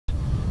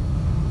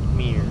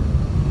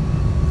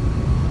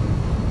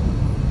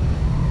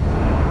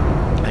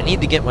need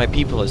to get my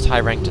people as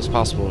high ranked as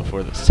possible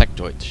before the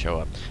sectoids show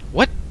up.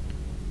 What?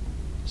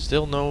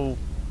 Still no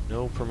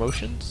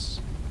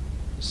promotions?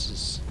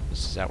 This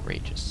is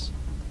outrageous.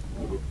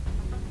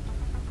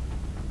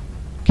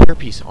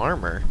 Carapace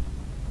armor?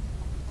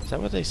 Is that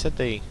what they said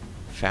they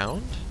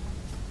found?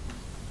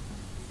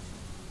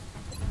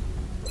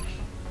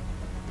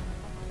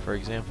 For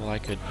example, I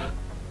could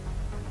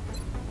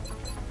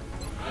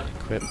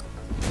equip...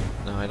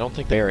 No, I don't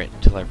think they are it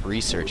until I've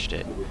researched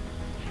it.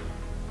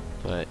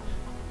 But...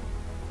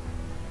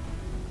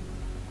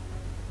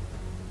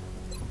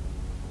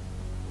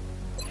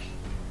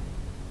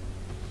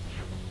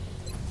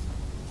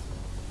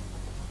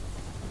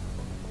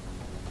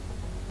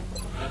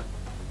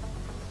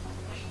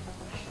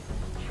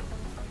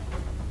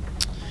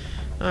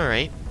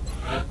 Alright.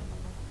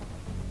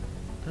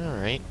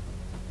 Alright.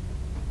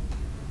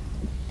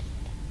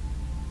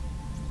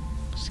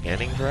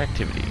 Scanning for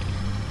activity. 2,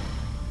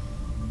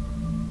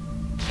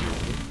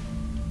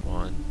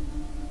 1.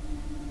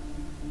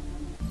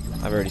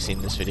 I've already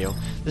seen this video.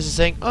 This is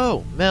saying,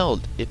 oh,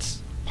 meld.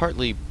 It's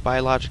partly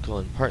biological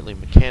and partly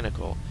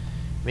mechanical.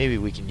 Maybe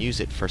we can use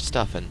it for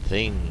stuff and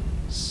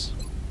things.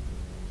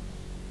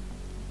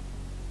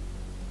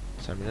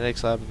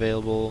 Cybernetics lab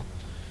available.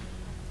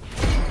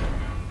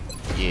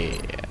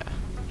 Yeah.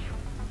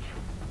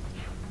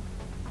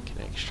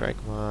 Connect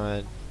strike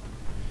mod.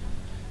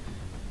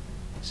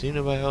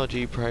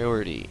 Xenobiology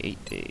priority.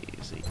 8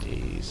 days. 8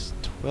 days.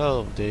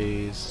 12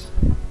 days.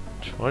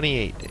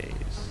 28 days.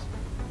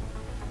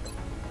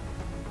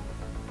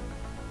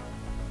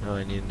 Oh,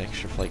 I need an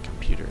extra flight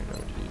computer in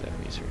order to do that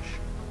research.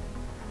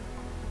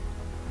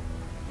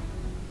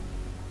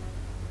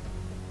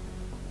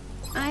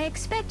 I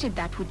expected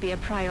that would be a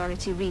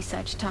priority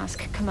research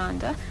task,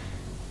 Commander.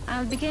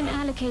 I'll begin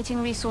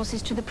allocating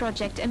resources to the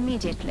project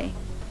immediately.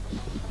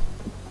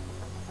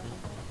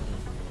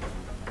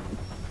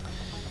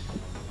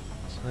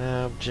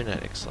 Lab,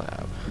 genetics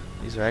lab.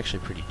 These are actually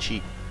pretty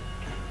cheap.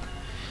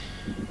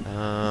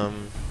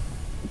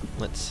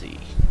 Let's see.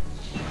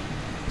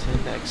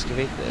 Time to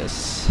excavate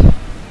this.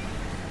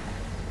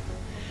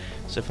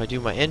 So if I do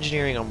my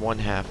engineering on one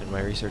half and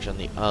my research on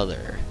the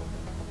other,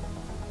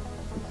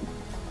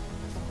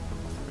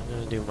 I'm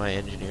gonna do my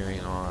engineering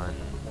on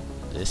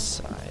this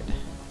side.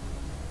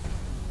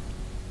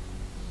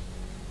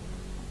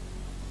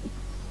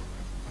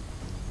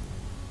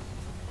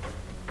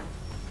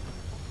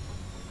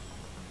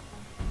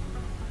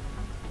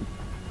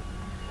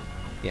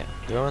 Yeah,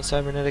 do I want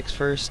cybernetics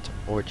first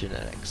or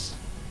genetics?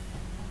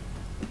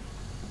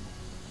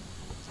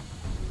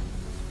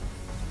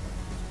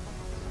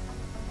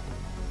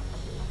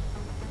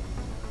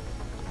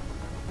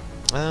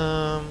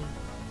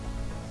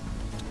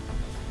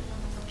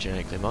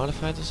 Genetically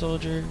modify the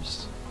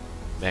soldiers,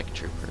 mech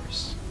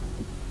troopers.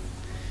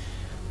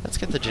 Let's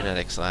get the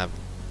genetics lab.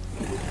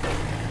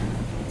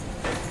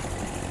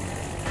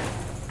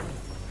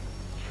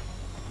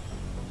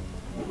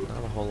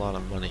 Not a whole lot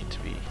of money to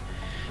be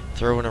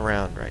throwing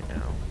around right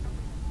now.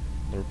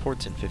 The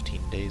report's in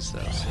 15 days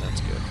though, so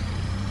that's good.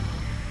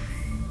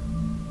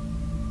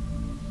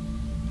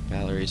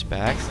 Valerie's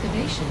back.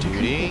 Excavation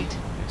Duty. complete.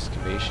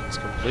 Excavation's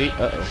complete.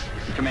 Uh-oh.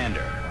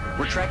 Commander,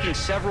 we're tracking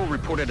several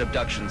reported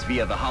abductions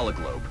via the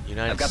hologlobe.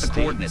 United I've got the States.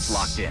 coordinates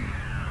locked in.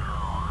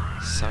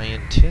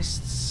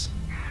 Scientists.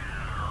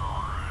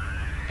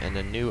 And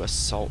a new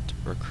assault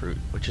recruit,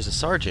 which is a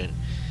sergeant,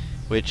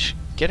 which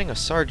getting a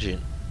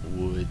sergeant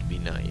would be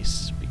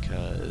nice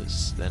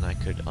because then I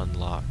could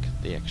unlock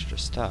the extra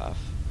stuff.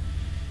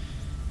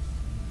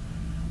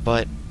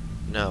 But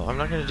no, I'm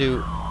not going to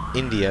do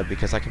India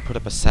because I can put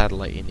up a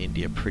satellite in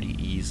India pretty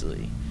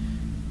easily.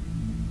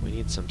 We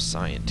need some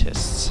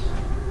scientists.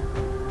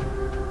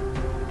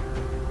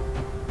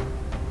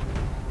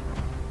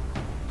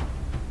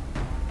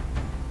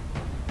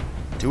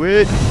 Do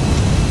it!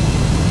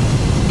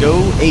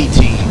 Go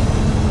A-Team!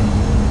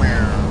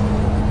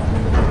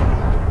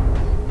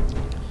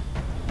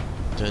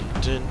 Dun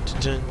dun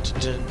dun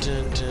dun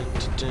dun dun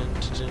dun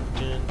dun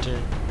dun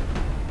dun.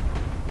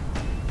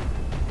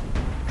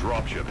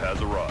 Dropship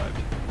has arrived.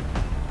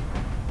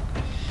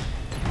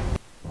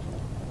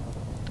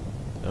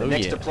 The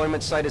next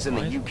deployment site is in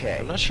the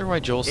UK. I'm not sure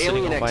why Joel's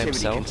sitting Alien all by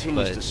activity himself,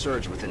 continues but to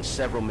surge within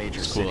several major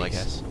it's cool, cities. I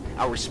guess.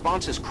 Our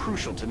response is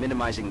crucial to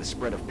minimizing the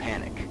spread of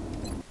panic.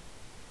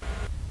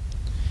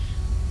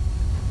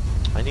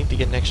 I need to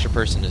get an extra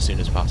person as soon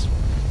as possible.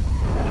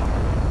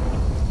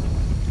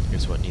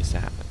 Here's what needs to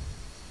happen.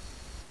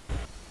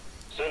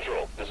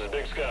 Central, this is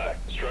Big Sky.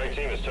 Strike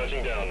team is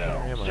touching down now.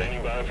 Where am I?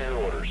 Standing by for your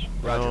orders.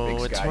 Roger, Oh,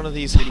 Big it's Sky. one of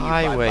these Bidding you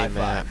highway 5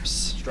 by 5. maps.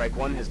 Strike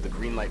 1 has the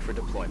green light for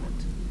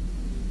deployment.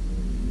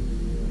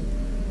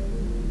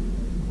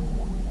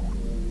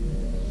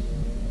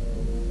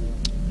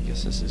 I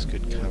guess this is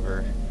good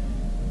cover.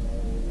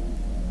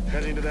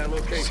 Heading to that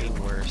location.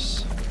 Seen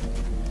worse.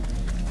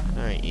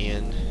 Alright,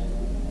 Ian.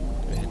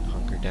 Go ahead and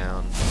hunker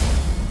down.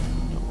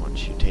 Don't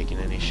want you taking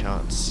any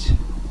shots.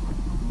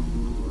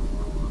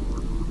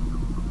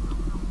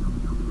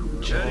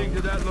 Heading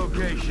to that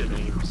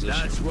location.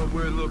 That's what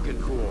we're looking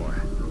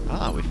for.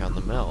 Ah, we found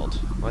the meld.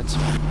 Let's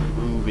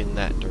move in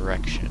that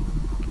direction.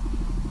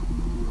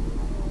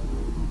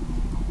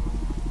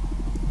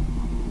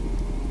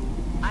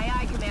 Aye,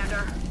 aye,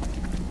 Commander.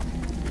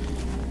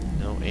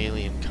 No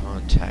alien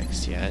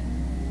contacts yet.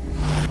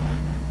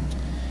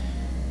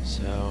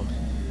 So,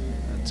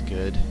 that's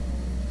good.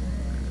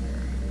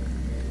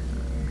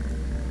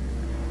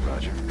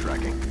 Roger.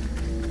 Tracking.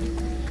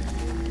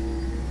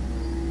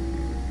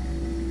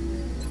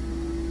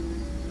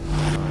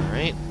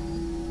 Alright.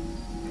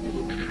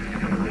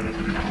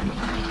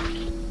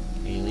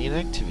 Alien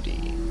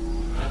activity.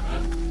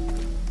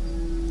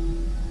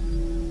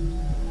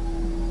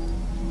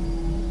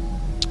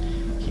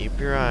 Keep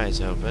your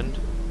eyes open.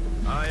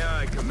 Aye,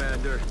 aye,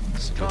 Commander.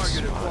 It's a good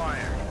Target spot.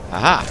 acquired.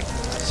 Aha!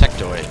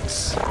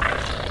 Sectoids.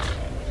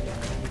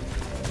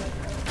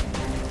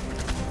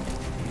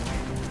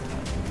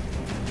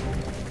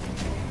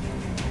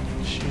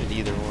 Shoot at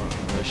either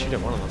one. Or shoot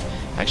at one of them.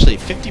 Actually,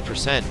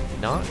 50%.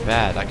 Not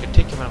bad. I could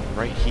take him out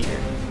right here.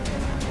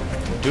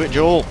 Do it,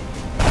 Joel!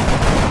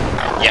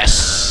 Yes!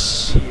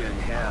 See you in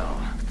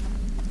hell.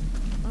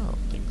 Oh,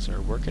 things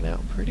are working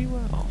out pretty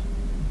well.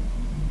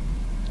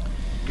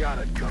 Got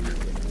it covered.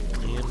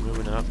 And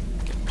moving up,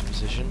 get into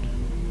position,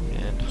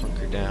 and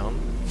hunker down.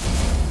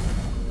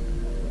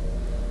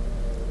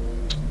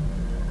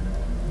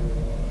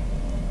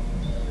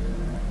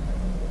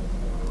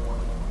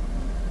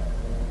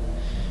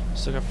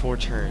 Still got 4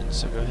 turns,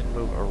 so go ahead and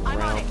move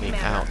around the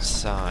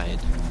outside,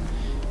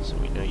 so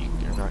we know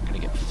you're not going to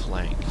get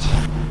flanked.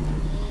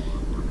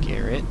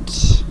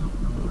 Garrett,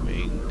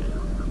 moving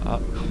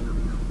up.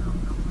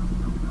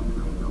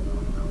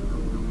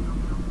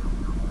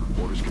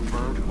 Orders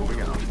confirmed.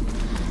 Moving out.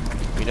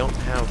 We don't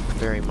have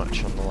very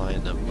much on the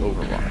line of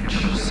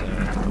Overwatch, so...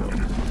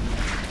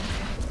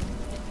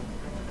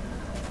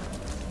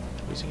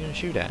 Who's he gonna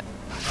shoot at?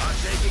 I'm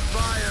taking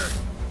fire.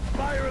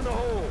 Fire in the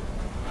hole.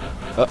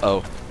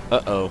 Uh-oh.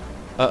 Uh-oh.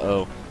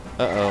 Uh-oh.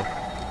 Uh-oh.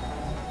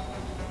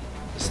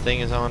 This thing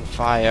is on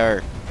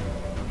fire.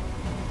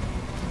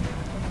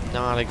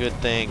 Not a good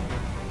thing.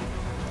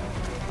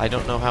 I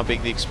don't know how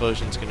big the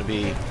explosion's gonna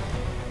be.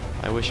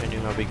 I wish I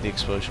knew how big the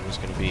explosion was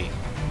gonna be.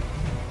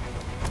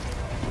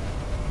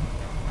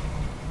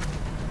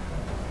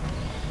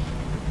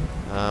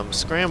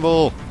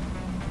 Scramble!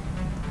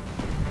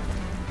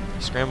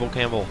 Scramble,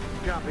 Campbell.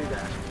 Copy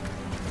that.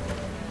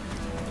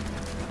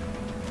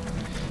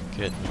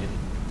 Good, we can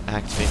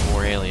activate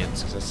more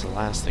aliens, because that's the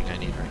last thing I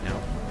need right now.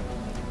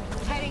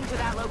 Heading to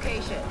that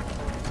location.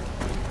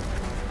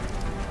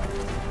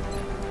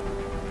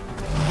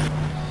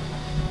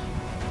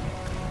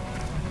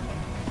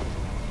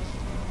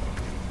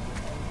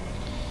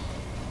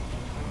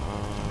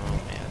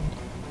 Oh, man.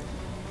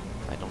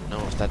 I don't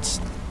know if that's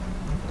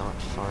not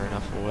far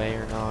enough away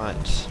or not,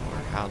 or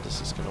how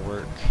this is going to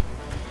work.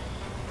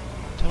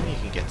 Tell me you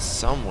can get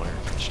somewhere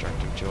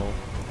constructive, Joel.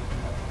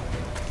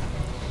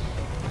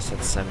 Unless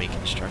that's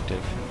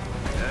semi-constructive.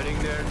 Heading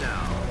there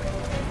now.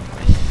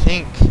 I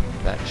think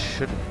that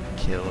shouldn't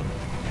kill him.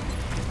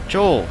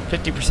 Joel,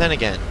 50%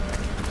 again.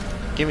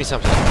 Give me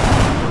something.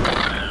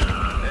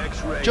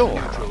 X-ray Joel.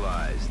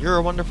 neutralized. You're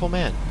a wonderful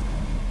man.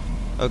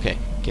 Okay,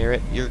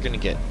 Garrett, you're gonna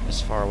get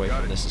as far away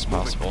from this as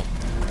possible.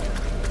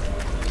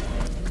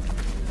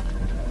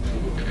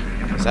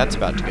 Because that's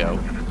about to go.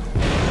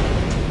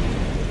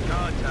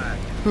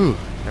 Contact. Whew,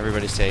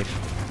 everybody's safe.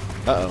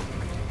 Uh-oh.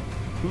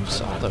 Who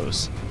saw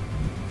those?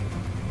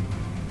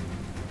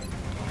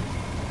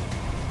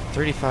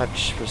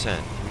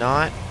 35%.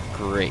 Not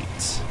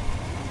great.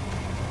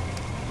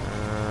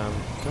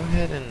 Go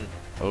ahead and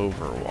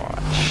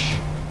Overwatch.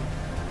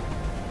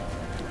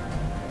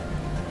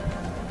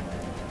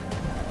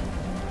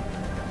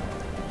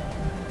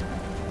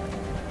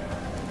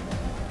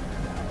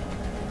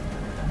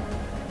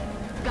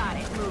 Got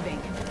it. Moving.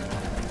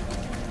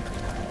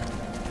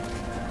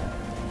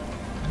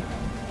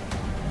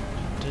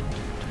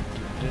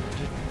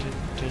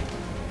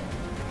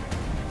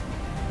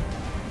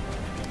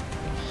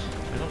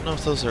 I don't know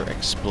if those are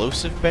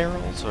explosive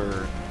barrels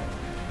or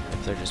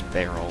if they're just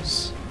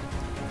barrels.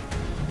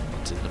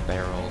 What's in the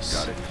barrels?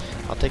 Got it.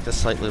 I'll take the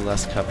slightly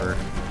less cover.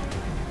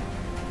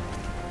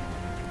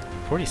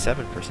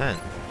 47%.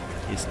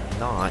 He's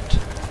not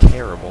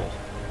terrible.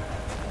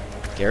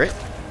 Garrett?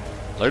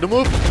 Light him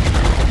up!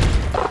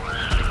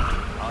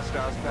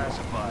 Hostiles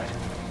pacified.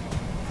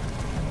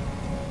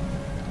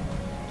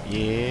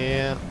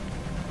 Yeah.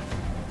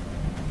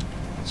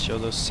 Let's show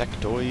those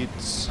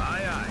sectoids.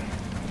 Aye, aye.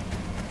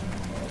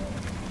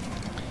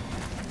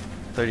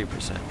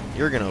 30%.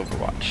 You're gonna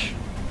Overwatch.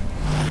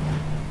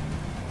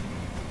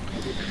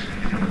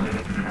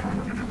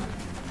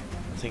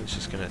 The thing's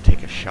just gonna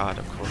take a shot,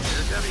 of course.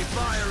 There's heavy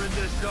fire in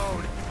this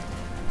zone.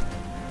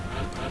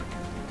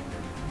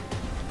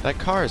 That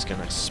car is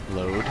gonna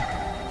explode.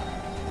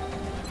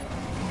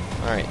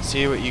 Alright,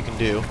 see what you can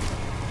do.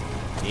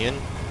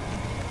 Ian?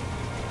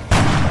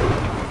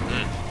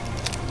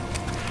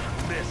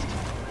 Missed.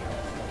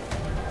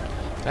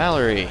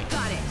 Valerie!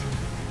 Got it.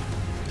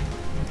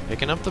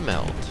 Picking up the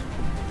meld.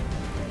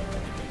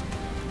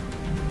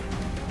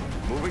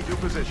 Moving to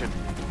position.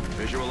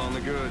 Visual on the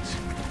goods.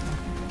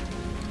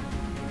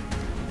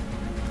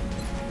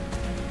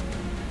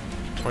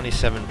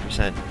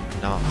 27%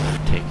 not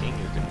taking.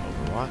 You're gonna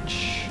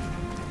Overwatch.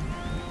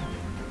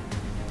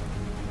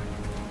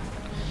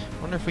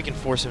 Wonder if we can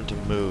force him to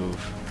move.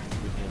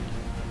 We can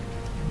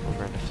move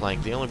around to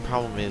flank. The only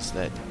problem is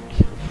that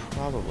he'll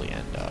probably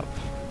end up.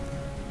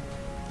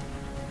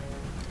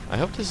 I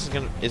hope this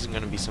isn't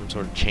gonna be some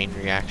sort of chain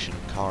reaction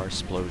car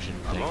explosion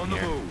thing I'm on the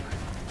here, move.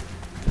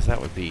 because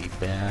that would be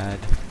bad.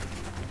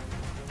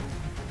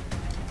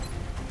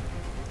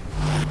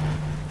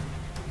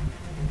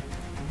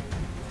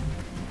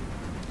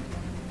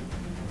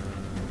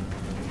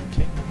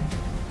 Okay.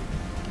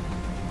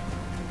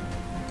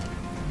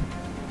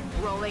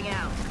 Rolling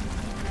out.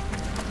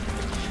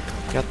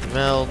 Got the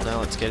meld. Now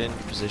let's get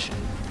into position.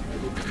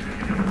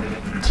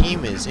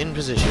 Team is in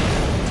position.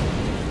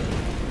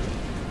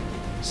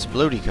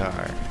 Splody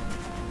car.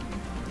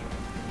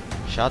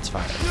 Shots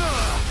fired.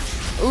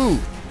 Ooh!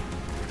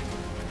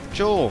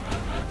 Joel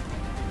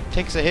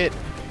takes a hit.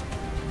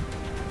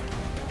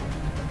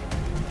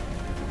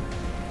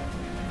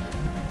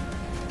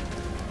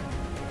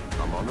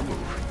 I'm on the move.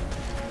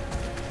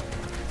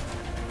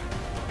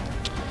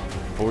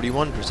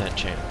 41%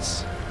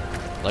 chance.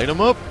 Light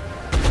him up.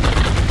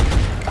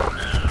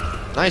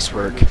 Nice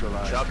work.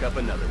 Neutralized. Chalk up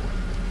another one.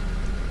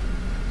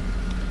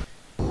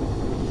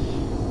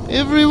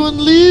 Everyone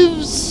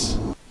lives!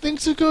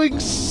 Things are going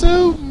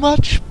so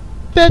much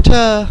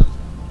better!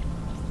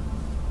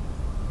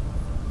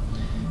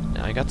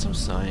 Now I got some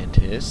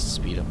scientists,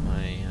 speed up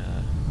my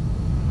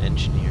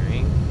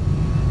engineering,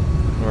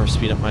 or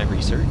speed up my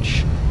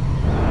research.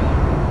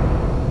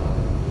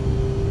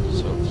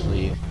 So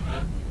hopefully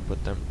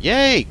put them...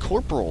 Yay!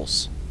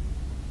 Corporals!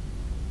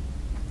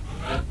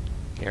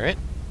 Garrett?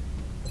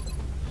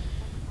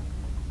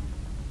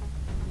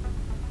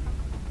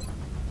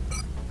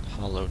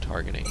 Hollow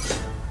targeting.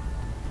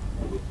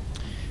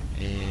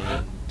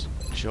 And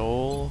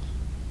Joel.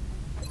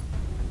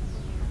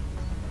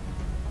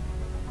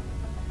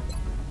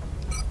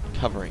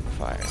 Covering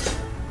fire.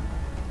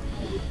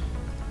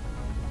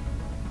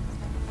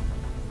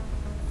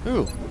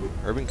 Ooh,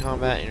 Urban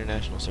Combat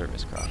International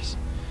Service Cross.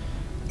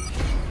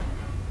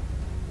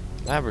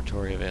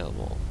 Laboratory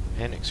available.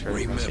 Panic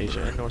spread across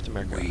Asia and North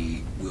America.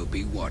 We will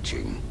be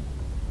watching.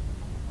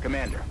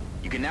 Commander,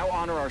 you can now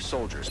honor our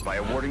soldiers by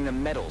awarding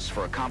them medals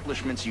for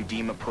accomplishments you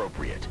deem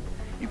appropriate.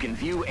 You can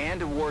view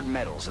and award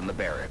medals in the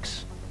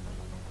barracks.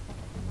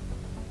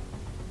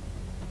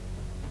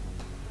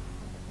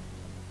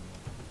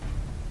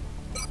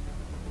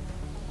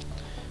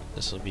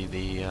 This will be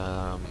the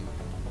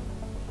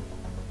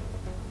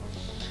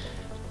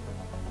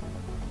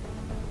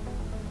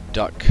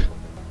duck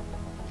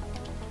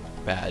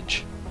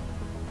badge,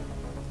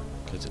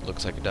 because it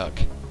looks like a duck.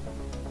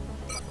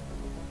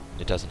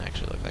 It doesn't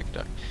actually look like a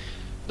duck.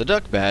 The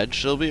duck badge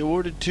shall be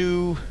awarded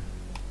to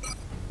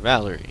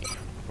Valerie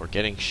for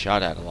getting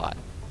shot at a lot.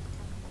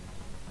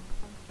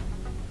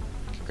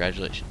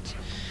 Congratulations.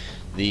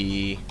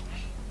 The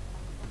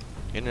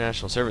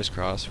International Service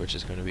Cross, which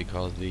is going to be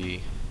called the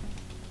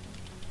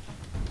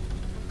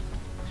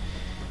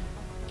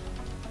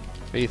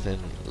Faith in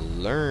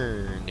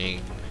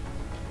Learning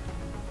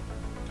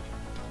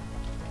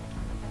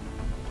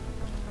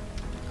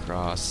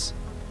Cross,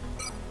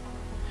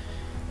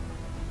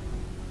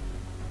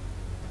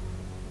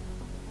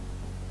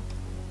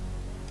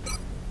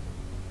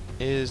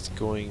 is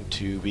going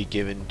to be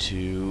given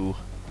to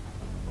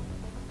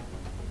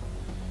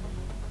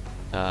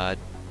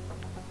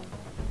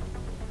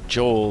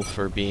Joel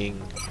for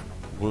being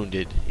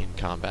wounded in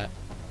combat.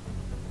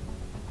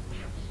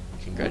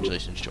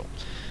 Congratulations, Joel.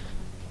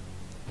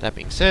 That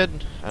being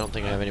said, I don't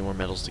think I have any more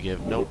medals to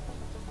give. Nope.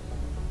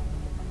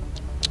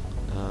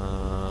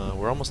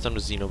 We're almost done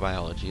with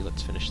xenobiology.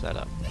 Let's finish that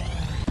up.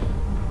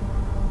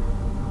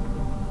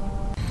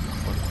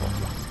 Wonderful.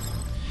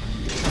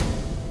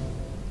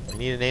 I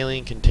need an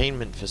alien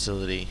containment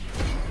facility.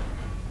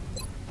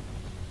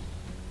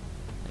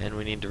 And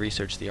we need to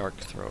research the arc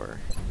thrower.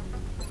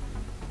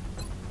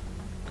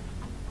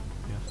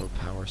 UFO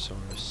power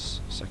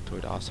source,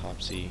 sectoid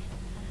autopsy.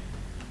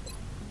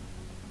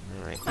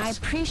 Alright. I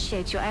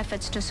appreciate your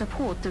efforts to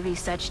support the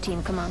research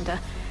team, Commander.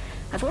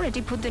 I've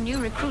already put the new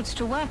recruits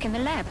to work in the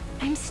lab.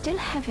 I'm still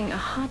having a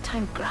hard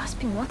time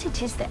grasping what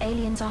it is the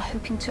aliens are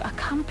hoping to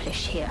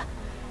accomplish here.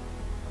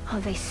 Are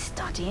they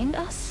studying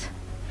us?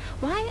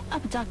 Why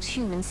abduct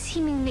humans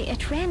seemingly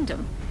at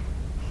random?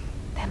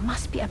 There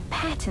must be a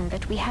pattern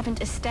that we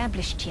haven't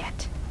established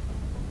yet.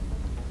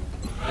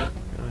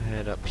 Go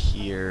ahead up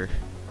here.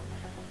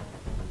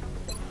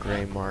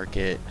 Gray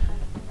market.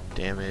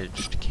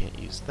 Damaged. Can't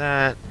use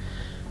that.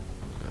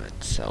 Go ahead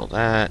and sell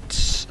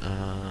that.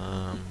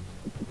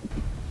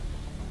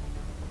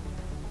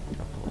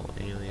 Couple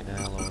alien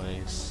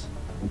alloys.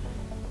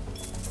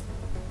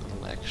 A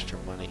little extra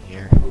money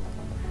here.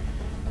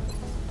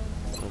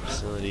 No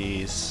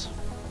facilities.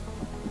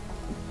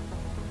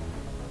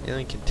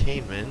 Alien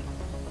containment.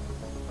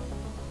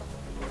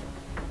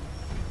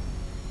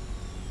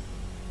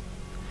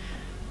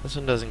 This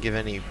one doesn't give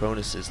any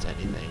bonuses to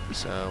anything,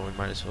 so we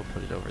might as well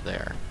put it over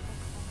there.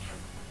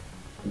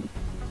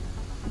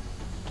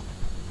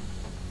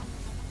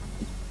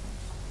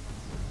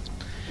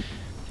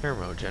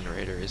 Thermo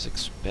generator is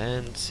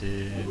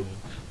expensive.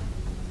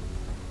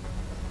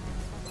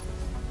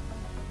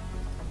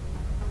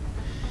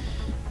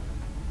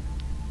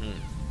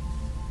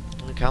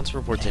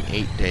 Council reports in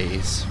 8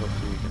 days.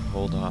 Hopefully we can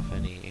hold off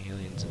any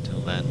aliens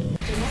until then.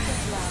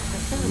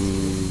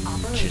 Ooh,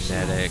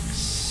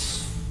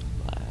 genetics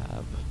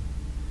lab.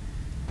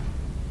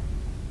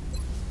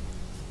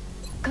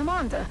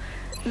 Commander,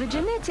 the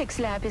genetics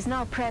lab is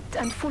now prepped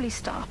and fully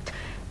staffed.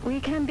 We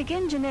can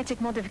begin genetic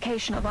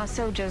modification of our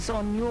soldiers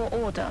on your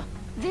order.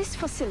 This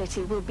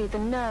facility will be the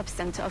nerve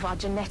center of our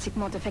genetic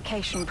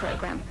modification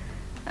program.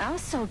 Our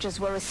soldiers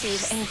will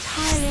receive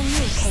entirely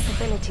new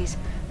capabilities,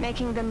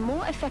 making them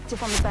more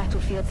effective on the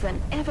battlefield than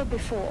ever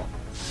before.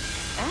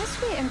 As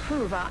we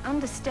improve our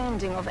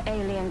understanding of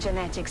alien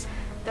genetics,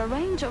 the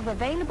range of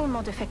available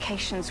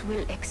modifications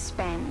will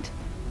expand.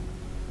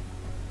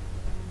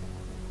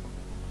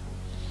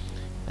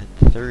 And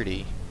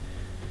 30.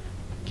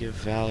 Give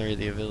Valerie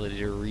the ability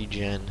to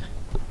regen.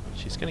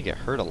 She's gonna get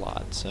hurt a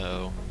lot,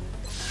 so...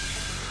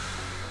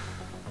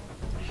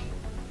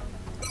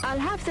 I'll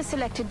have the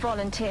selected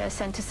volunteer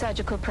sent to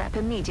surgical prep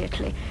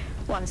immediately.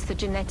 Once the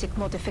genetic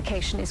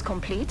modification is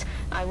complete,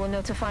 I will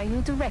notify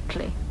you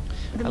directly.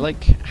 I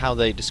like how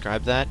they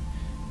describe that.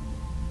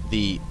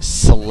 The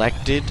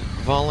selected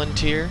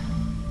volunteer.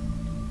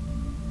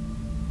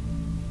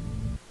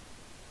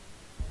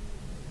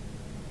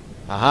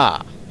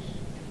 Aha!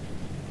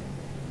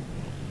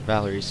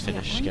 Valerie's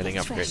finished getting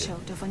upgraded.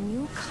 Threshold of a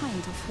new kind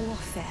of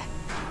warfare.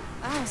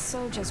 Our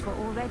soldiers were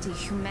already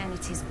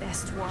humanity's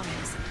best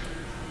warriors.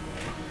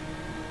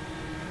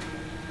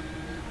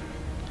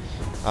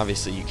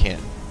 Obviously, you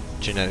can't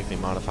genetically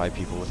modify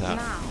people without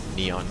Now,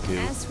 neon goo.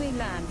 as we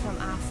learn from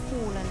our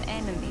fallen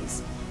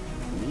enemies,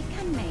 we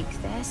can make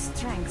their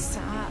strengths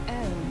our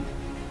own.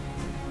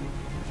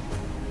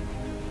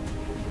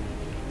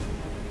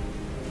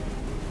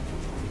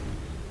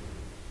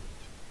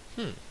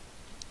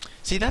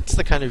 See, that's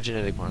the kind of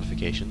genetic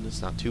modification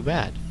that's not too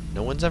bad.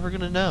 No one's ever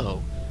gonna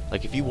know.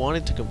 Like, if you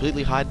wanted to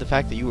completely hide the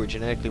fact that you were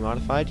genetically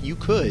modified, you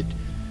could.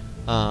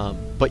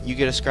 But you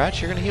get a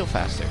scratch, you're gonna heal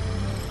faster.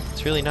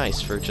 It's really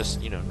nice for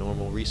just, you know,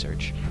 normal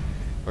research.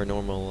 Or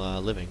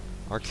normal living.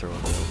 Arc throw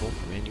available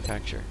for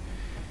manufacture.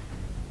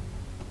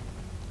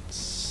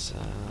 It's,